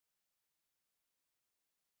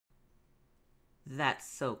That's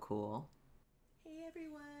so cool. Hey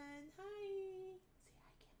everyone, hi. Say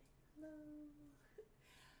hi, Gambit. Hello.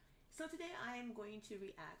 So today I am going to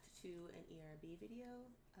react to an ERB video,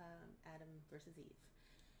 Adam versus Eve.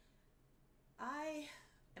 I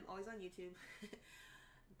am always on YouTube,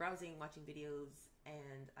 browsing, watching videos,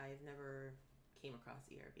 and I've never came across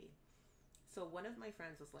ERB. So one of my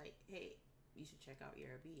friends was like, "Hey, you should check out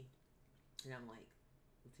ERB," and I'm like,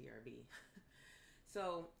 "What's ERB?"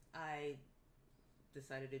 So I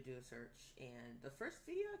decided to do a search, and the first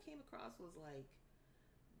video I came across was like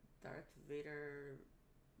Darth Vader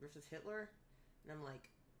versus Hitler, and I'm like,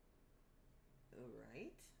 all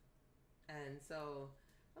right. And so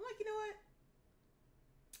I'm like, you know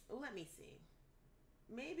what? Let me see.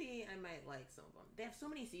 Maybe I might like some of them. They have so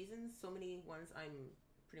many seasons, so many ones I'm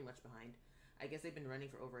pretty much behind. I guess they've been running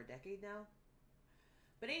for over a decade now.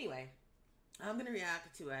 But anyway, I'm gonna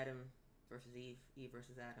react to Adam versus Eve, Eve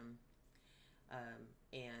versus Adam.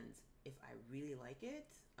 And if I really like it,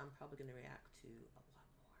 I'm probably going to react to a lot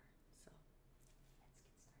more. So let's get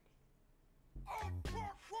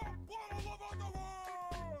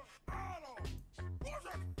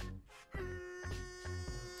started.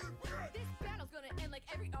 This battle's gonna end like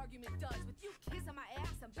every argument does. With you kissing my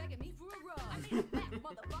ass and begging me for a rub. I made a back,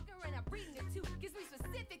 motherfucker, and I'm reading it too. Gives me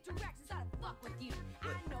specific directions how to fuck with you.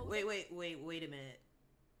 I know. Wait a minute.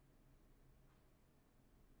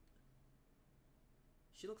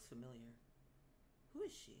 She looks familiar. Who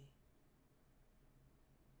is she?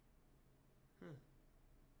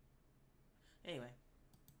 Anyway.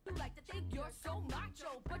 You like to think you're so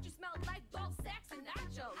macho, but you smell like ball sacks and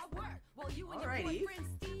nachos. I work while you and your boyfriend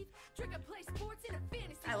Steve drink and play sports in a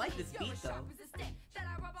fantasy. I like this beat though. That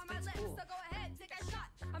I rub on my lips, cool. So go ahead, take a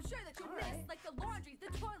shot. I'm sure that you'll miss like the laundry,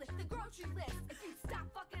 the toilet, the grocery list. If you'd stop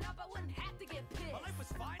fucking up, I wouldn't have to get pissed. My life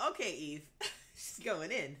was fine. Okay, Eve. She's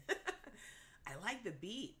going in. I like the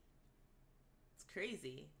beat. It's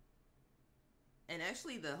crazy. And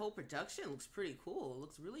actually the whole production looks pretty cool. It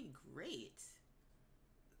looks really great.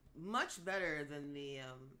 Much better than the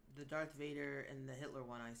Darth Vader and the Hitler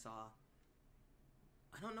one I saw.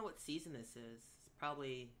 I don't know what season this is. It's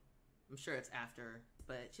probably, I'm sure it's after,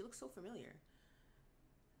 but she looks so familiar.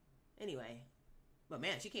 Anyway, but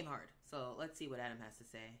man, she came hard. So let's see what Adam has to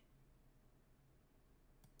say.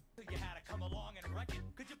 You had to come along and wreck it.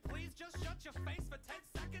 Could you please just shut your face for 10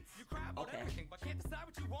 seconds? You cry about everything, but can't decide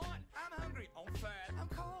what you want. I'm hungry, I'm fat, I'm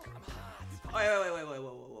cold, I'm hot.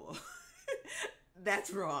 Wait.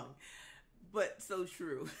 That's wrong, but so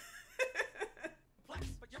true. But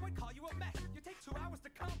you would call you a mess. You take 2 hours to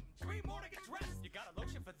come, 3 more to get dressed. You got a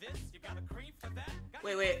lotion for this, you got a cream for that. Got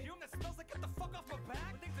Wait. Perfume that smells like get the fuck off my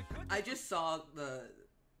back. I just saw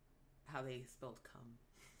how they spelled cum.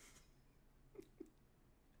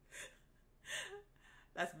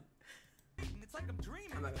 That's. It's like I'm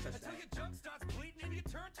dreaming. I'm not gonna touch until that. your junk starts bleeding and you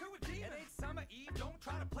turn to a demon. It ain't summer Eve. Don't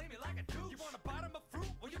try to play me like a douche. You want a bottom of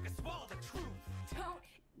fruit? Well, you can swallow the truth. Don't.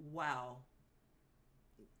 Wow.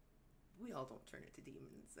 We all don't turn into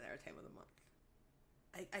demons at our time of the month.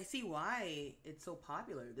 I see why it's so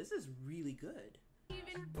popular. This is really good.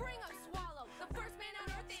 Even bring a swallow. The first man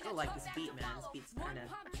on earth. Still like this beat, man. This beat's kind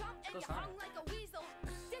of goes hard. Like a weasel.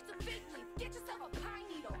 Get a fig leaf. Get yourself a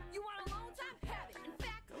pine needle. You want a long time? Have it. In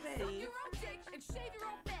fact, suck your own dick and shave your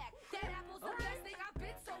own back. That apple's the best thing I've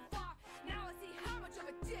been so far. Now I see how much of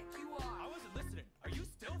a dick you are. I wasn't listening. Are you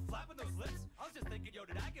still flapping those lips? I was just thinking, yo,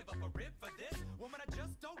 did I give up a rib for this? Woman, I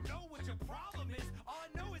just don't know what your problem is. All I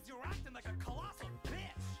know is you're acting like a colossal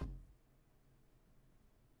bitch.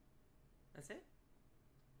 That's it?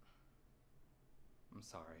 I'm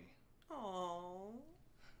sorry. Oh.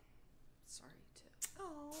 Sorry, too.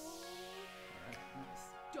 Oh.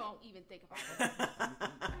 Don't even think about it.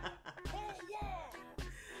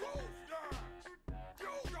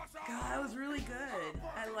 God, that was really good.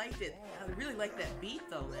 I liked it. I really liked that beat,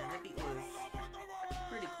 though, man. That beat was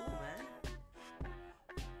pretty cool, man.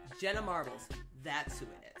 Jenna Marbles. That's who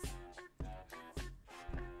it is.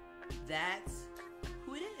 That's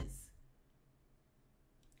who it is.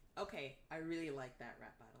 Okay, I really liked that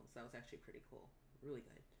rap battle. So that was actually pretty cool. Really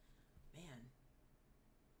good. Man.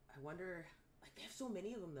 I wonder... Like, they have so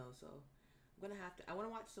many of them, though, so... I'm gonna have to... I want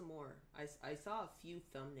to watch some more. I saw a few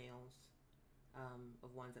thumbnails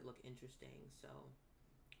of ones that look interesting, so...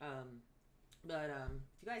 if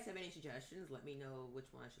you guys have any suggestions, let me know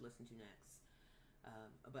which one I should listen to next.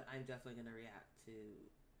 But I'm definitely gonna react to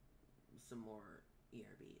some more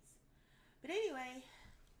ERBs. But anyway...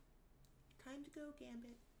 Time to go,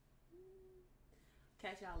 Gambit.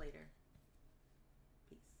 Catch y'all later.